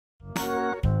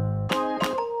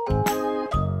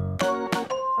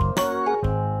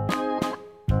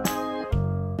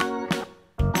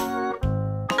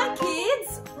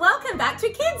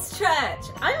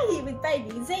here with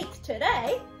baby Zeke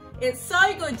today. It's so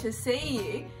good to see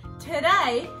you.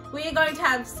 Today we are going to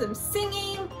have some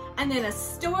singing and then a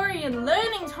story and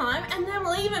learning time, and then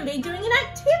we'll even be doing an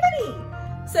activity.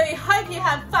 So I hope you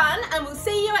have fun and we'll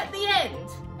see you at the end.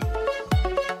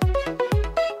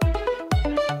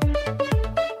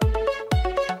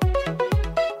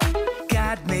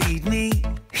 God made me,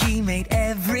 He made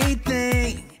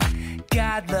everything.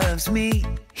 God loves me,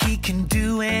 He can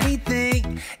do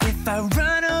anything. If I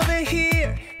run over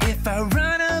here, if I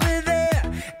run over there,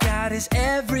 God is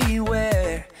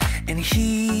everywhere and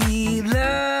He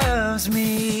loves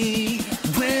me.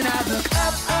 When I look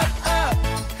up, up, up,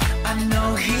 I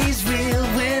know He's real.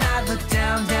 When I look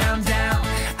down, down, down,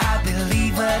 I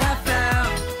believe what I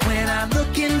found. When I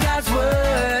look in God's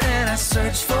Word and I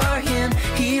search for Him,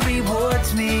 He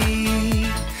rewards me,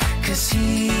 'cause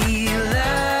He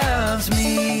loves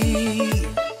me.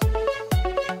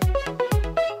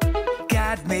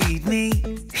 God made me,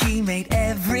 He made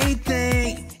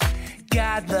everything.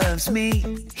 God loves me,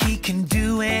 He can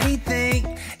do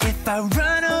anything. If I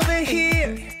run over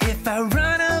here, if I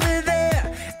run over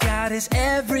there, God is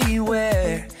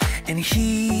everywhere and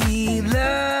He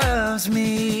loves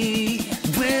me.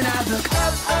 When I look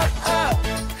up, up, up,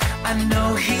 I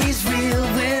know He's real.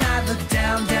 When I look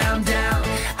down, down, down,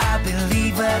 I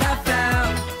believe what I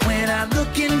found. When I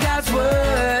look in God's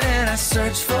Word and I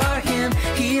search for Him,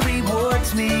 He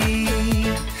rewards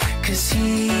me, 'cause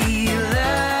He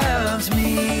loves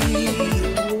me.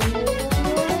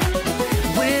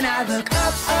 When I look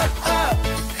up, up, up,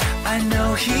 I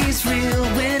know He's real.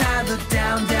 When I look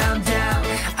down, down, down,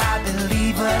 I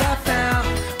believe what I found.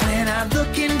 When I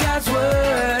look in God's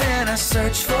Word and I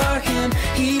search for Him,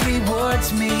 He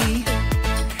rewards me,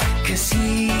 'cause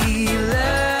He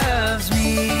loves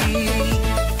me,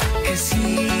 'cause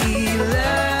He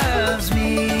loves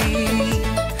me,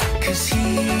 'cause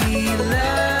He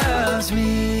loves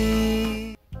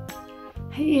me.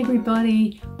 Hey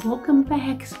everybody, welcome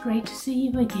back. It's great to see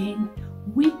you again.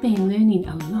 We've been learning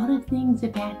a lot of things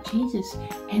about Jesus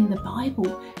and the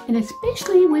Bible, and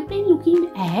especially we've been looking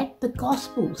at the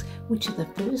Gospels, which are the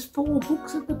first 4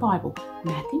 books of the Bible: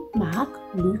 Matthew, Mark,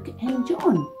 Luke and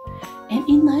John. And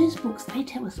in those books they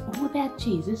tell us all about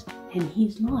Jesus and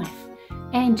His life.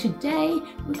 And today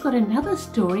we've got another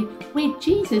story where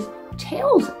Jesus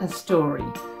tells a story.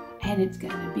 And it's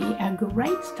going to be a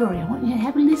great story. I want you to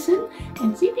have a listen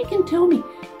and see if you can tell me,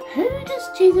 who does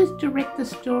Jesus direct the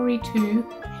story to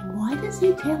and why does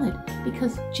He tell it?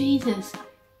 Because Jesus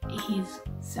is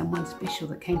someone special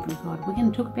that came from God. We're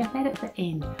going to talk about that at the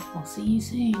end. I'll see you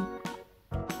soon.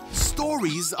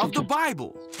 Stories of the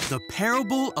Bible, the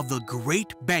parable of the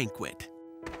great banquet.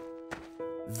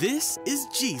 This is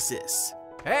Jesus,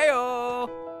 Hey-o!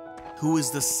 who is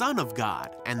the Son of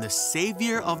God and the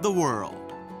Savior of the world.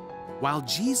 While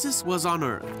Jesus was on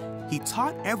earth, He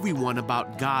taught everyone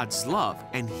about God's love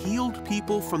and healed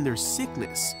people from their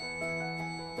sickness.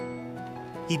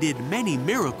 He did many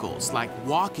miracles like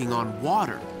walking on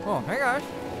water. Oh, hey guys.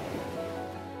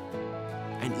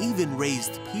 And even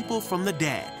raised people from the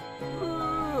dead.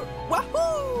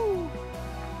 Wahoo!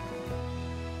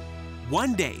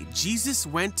 One day, Jesus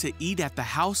went to eat at the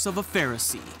house of a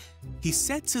Pharisee. He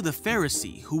said to the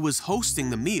Pharisee who was hosting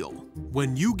the meal,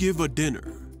 "When you give a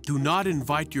dinner, do not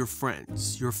invite your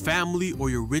friends, your family,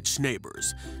 or your rich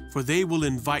neighbors, for they will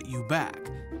invite you back,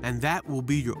 and that will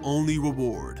be your only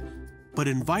reward. But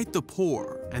invite the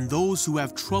poor and those who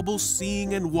have trouble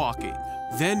seeing and walking.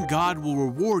 Then God will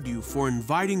reward you for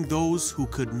inviting those who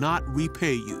could not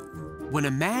repay you." When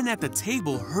a man at the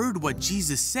table heard what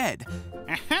Jesus said,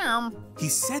 he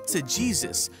said to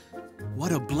Jesus,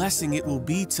 "What a blessing it will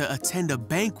be to attend a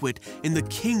banquet in the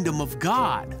kingdom of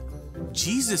God."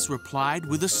 Jesus replied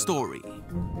with a story.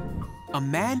 A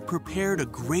man prepared a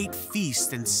great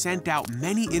feast and sent out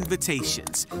many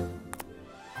invitations.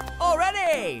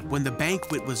 Already! When the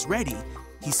banquet was ready,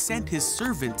 he sent his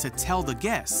servant to tell the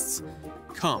guests,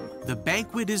 "Come, the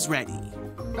banquet is ready."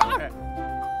 Got it!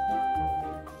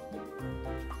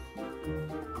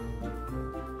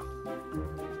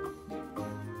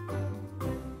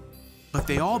 But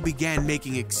they all began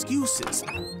making excuses.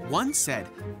 One said,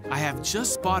 "I have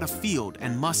just bought a field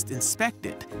and must inspect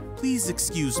it. Please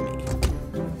excuse me."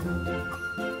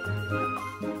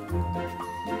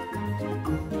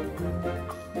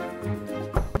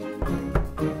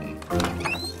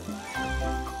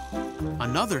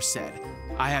 Another said,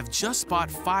 "I have just bought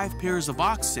 5 pairs of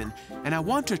oxen and I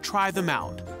want to try them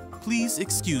out. Please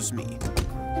excuse me."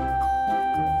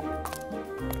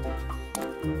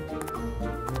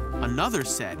 Another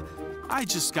said, "I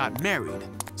just got married,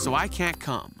 so I can't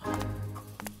come."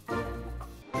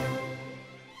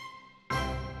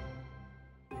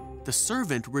 The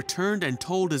servant returned and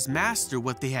told his master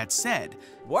what they had said.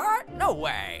 What? No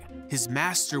way. His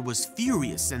master was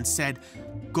furious and said,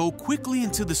 "Go quickly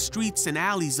into the streets and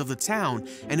alleys of the town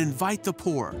and invite the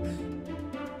poor.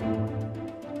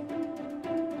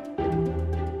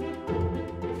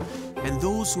 And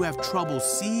those who have trouble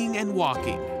seeing and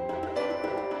walking."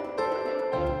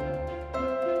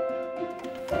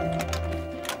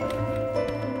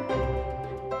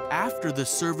 After the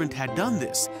servant had done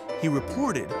this, he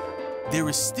reported, "There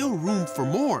is still room for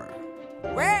more."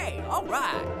 Way, all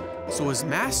right. So his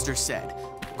master said,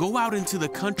 "Go out into the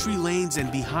country lanes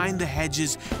and behind the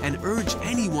hedges and urge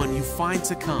anyone you find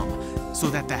to come, so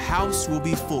that the house will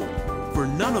be full. For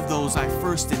none of those I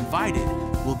first invited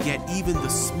will get even the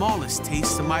smallest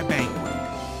taste of my banquet."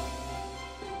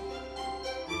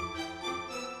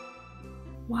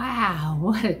 Wow,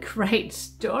 what a great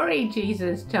story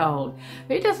Jesus told.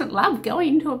 Who doesn't love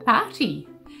going to a party?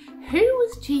 Who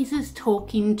was Jesus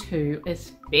talking to,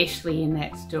 especially in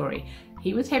that story?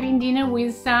 He was having dinner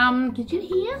with some, did you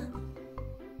hear?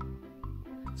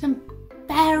 Some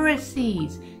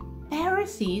Pharisees.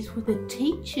 Pharisees were the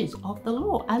teachers of the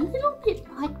law, a little bit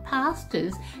like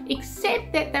pastors,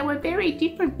 except that they were very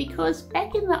different because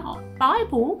back in the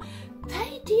Bible,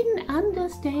 they didn't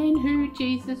understand who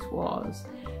Jesus was.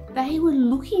 They were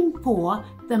looking for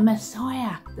the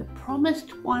Messiah, the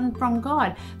promised one from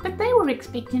God, but they were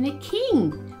expecting a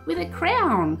king with a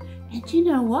crown. And you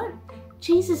know what?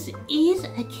 Jesus is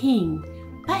a king,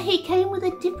 but he came with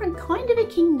a different kind of a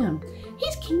kingdom.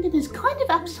 His kingdom is kind of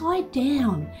upside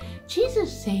down.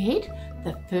 Jesus said,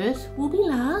 the first will be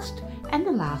last and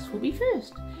the last will be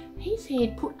first. He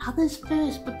said, put others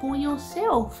first before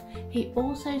yourself. He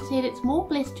also said it's more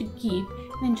blessed to give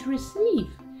than to receive.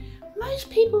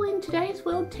 Most people in today's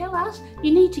world tell us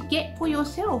you need to get for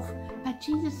yourself, but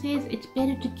Jesus says it's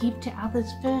better to give to others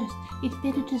first. It's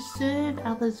better to serve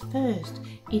others first.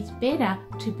 It's better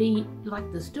to be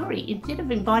like the story. Instead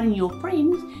of inviting your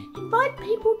friends, invite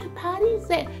people to parties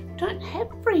that don't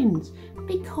have friends.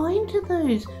 Be kind to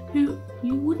those who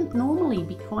you wouldn't normally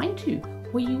be kind to,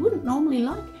 or you wouldn't normally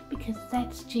like, because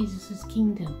that's Jesus'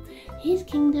 kingdom. His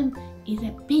kingdom is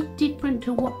a bit different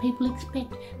to what people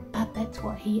expect, but that's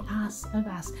what he asks of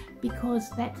us, because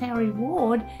that's our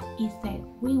reward, is that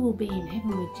we will be in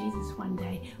heaven with Jesus one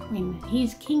day when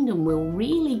his kingdom will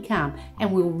really come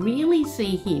and we'll really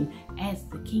see him as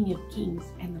the King of Kings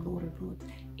and the Lord of Lords.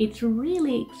 It's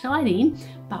really exciting,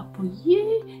 but for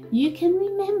you, you can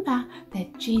remember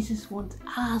that Jesus wants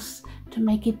us to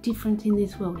make a difference in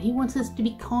this world. He wants us to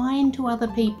be kind to other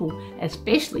people,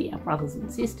 especially our brothers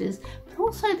and sisters, but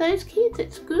also those kids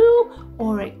at school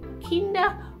or at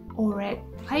kinder or at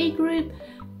playgroup,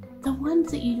 the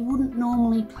ones that you wouldn't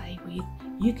normally play with.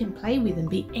 You can play with and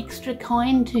be extra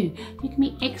kind to. You can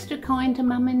be extra kind to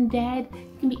mum and dad.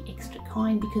 You can be extra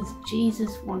kind because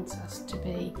Jesus wants us to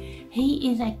be.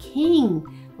 He is a king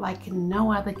like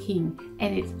no other king,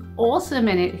 and it's awesome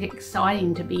and it's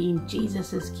exciting to be in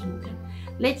Jesus' kingdom.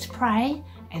 Let's pray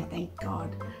and thank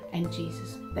God and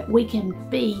Jesus that we can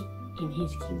be in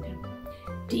his kingdom.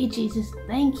 Dear Jesus,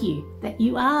 thank you that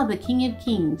you are the King of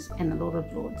Kings and the Lord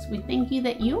of Lords. We thank you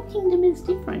that your kingdom is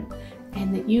different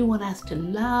and that you want us to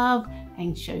love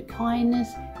and show kindness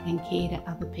and care to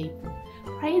other people.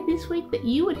 Pray this week that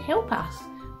you would help us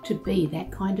to be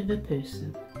that kind of a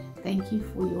person. Thank you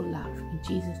for your love. In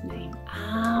Jesus' name,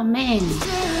 amen.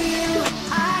 Through you,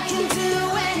 I can do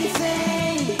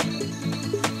anything.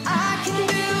 I can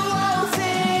do all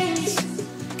things.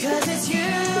 'Cause it's you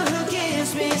who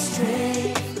gives me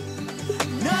strength.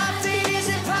 Nothing is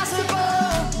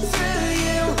impossible. Through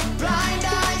you, blind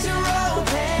eyes are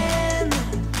open.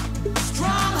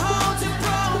 Strongholds are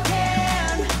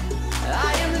broken.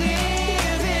 I am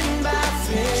living by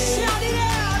faith. Shout it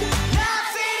out.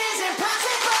 Nothing is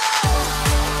impossible.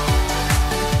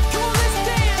 Come on, let's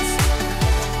dance.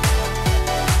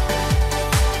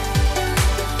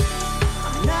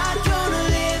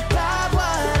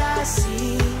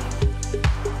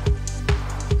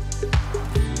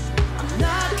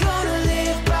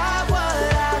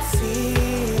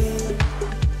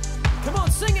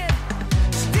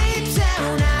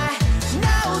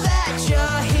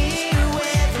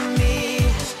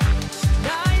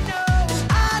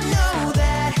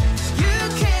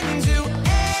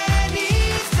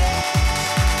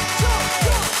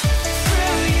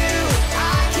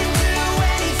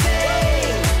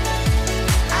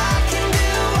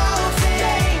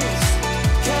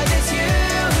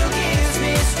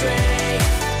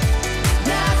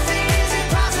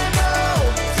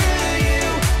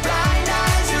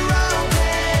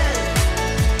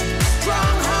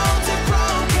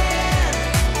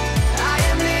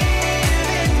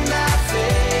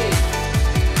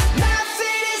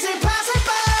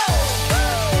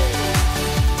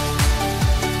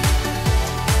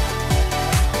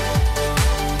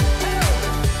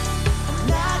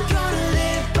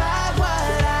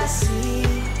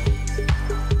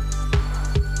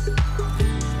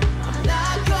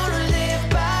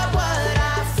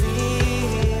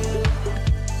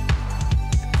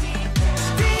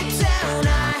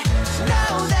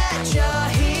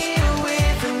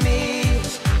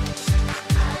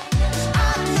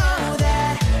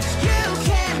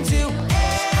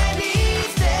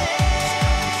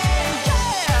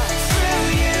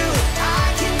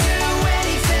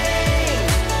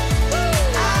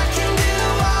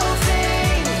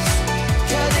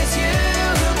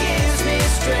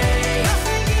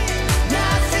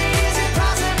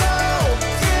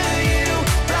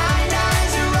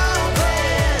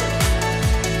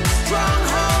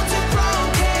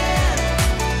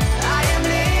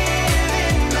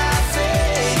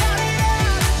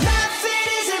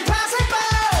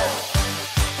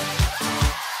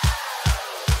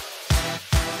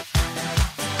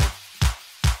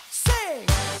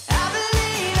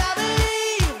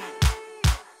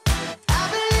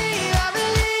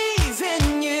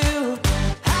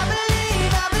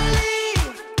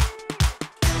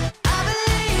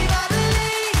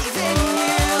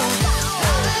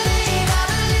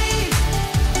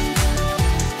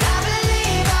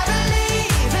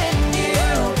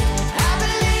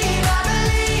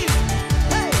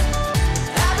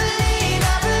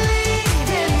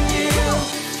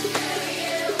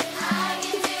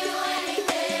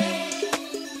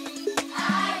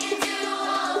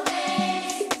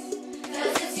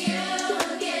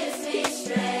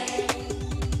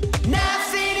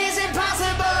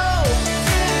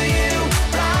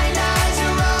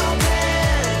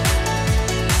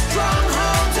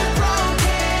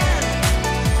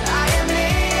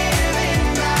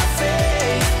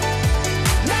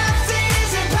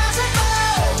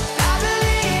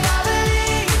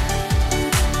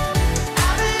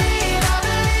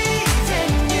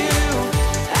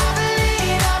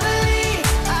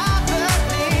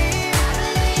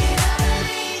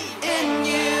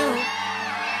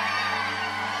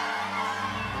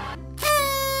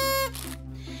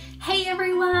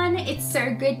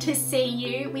 to see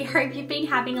you. We hope you've been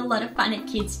having a lot of fun at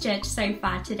Kids Church so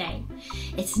far today.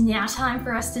 It's now time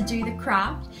for us to do the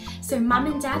craft. So Mum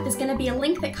and Dad, there's going to be a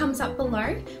link that comes up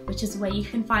below, which is where you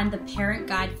can find the parent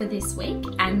guide for this week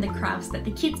and the crafts that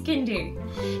the kids can do.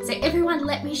 So everyone,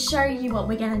 let me show you what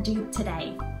we're going to do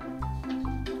today.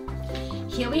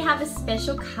 Here we have a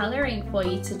special colouring for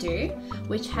you to do,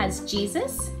 which has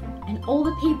Jesus and all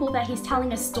the people that he's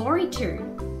telling a story to.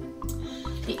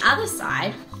 The other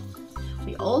side,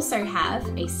 we also have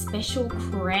a special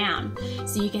crown.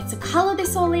 So you get to colour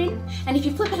this all in, and if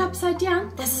you flip it upside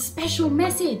down, there's a special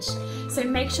message. So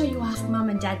make sure you ask Mum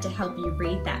and Dad to help you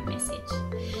read that message.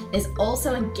 There's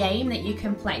also a game that you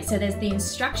can play. So there's the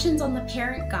instructions on the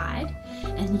parent guide,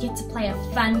 and you get to play a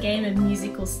fun game of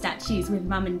musical statues with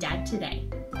Mum and Dad today.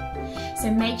 So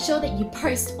make sure that you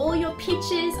post all your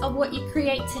pictures of what you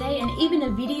create today and even a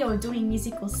video of doing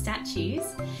musical statues,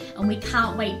 and we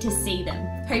can't wait to see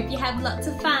them. Hope you have lots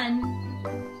of fun.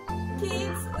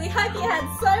 Kids, we hope you had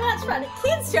so much fun at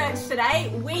Kids Church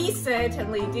today. We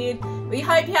certainly did. We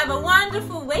hope you have a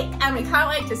wonderful week and we can't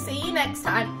wait to see you next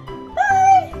time.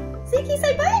 Bye! Ziki,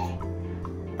 say bye!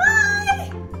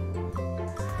 Bye!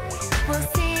 We'll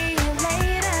see you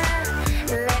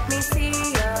later. Let me see